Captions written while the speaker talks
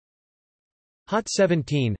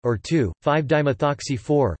HOT-17, or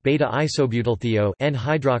 2,5-dimethoxy-4 beta-isobutylthio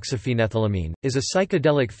N-hydroxyphenethylamine, is a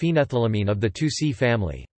psychedelic phenethylamine of the 2,C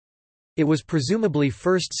family. It was presumably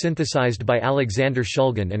first synthesized by Alexander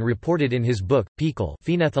Shulgin and reported in his book, PiHKAL,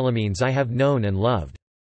 Phenethylamines I Have Known and Loved.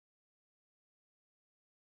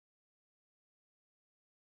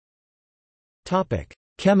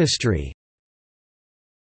 Chemistry.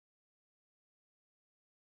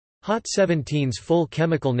 HOT-17's full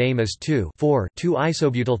chemical name is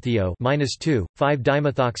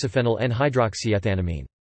 2,4,2-isobutylthio-2,5-dimethoxyphenyl N-hydroxyethanamine.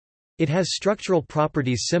 It has structural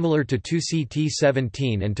properties similar to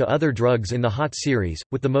 2,C-T17 and to other drugs in the HOT series,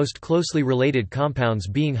 with the most closely related compounds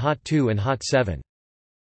being HOT-2 and HOT-7.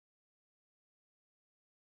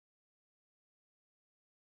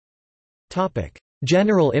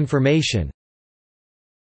 General information.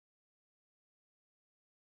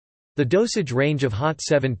 The dosage range of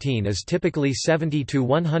HOT-17 is typically 70 to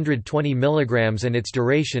 120 mg and its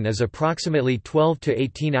duration is approximately 12 to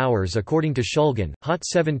 18 hours according to Shulgin.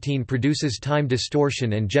 HOT-17 produces time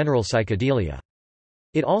distortion and general psychedelia.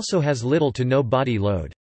 It also has little to no body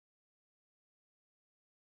load.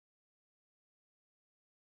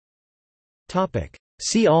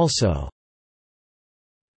 See also: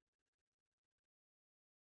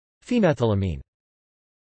 phenethylamine.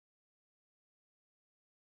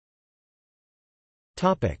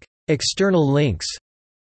 External links: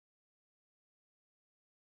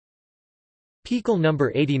 PiHKAL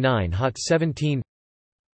number 89 HOT-17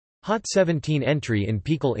 HOT-17 entry in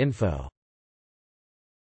PiHKAL info